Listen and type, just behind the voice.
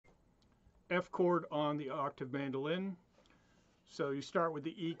F chord on the octave mandolin. So you start with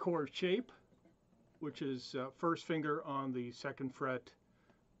the E chord shape, which is first finger on the second fret,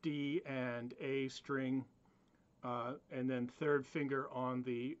 D and A string, and then third finger on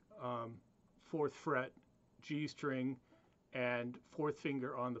the fourth fret, G string, and fourth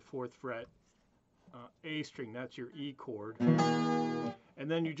finger on the fourth fret, A string. That's your E chord. And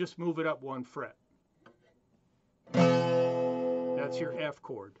then you just move it up one fret. That's your F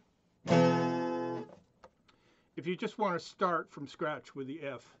chord. If you just want to start from scratch with the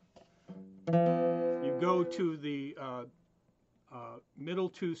F, you go to the middle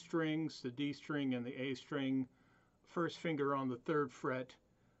two strings, the D string and the A string, first finger on the third fret,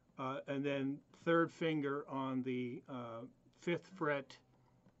 and then third finger on the fifth fret,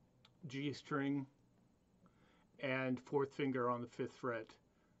 G string, and fourth finger on the fifth fret,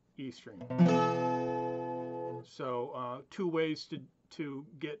 E string. So two ways to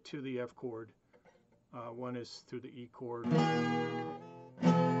get to the F chord. One is through the E chord,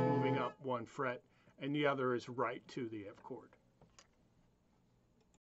 moving up one fret, and the other is right to the F chord.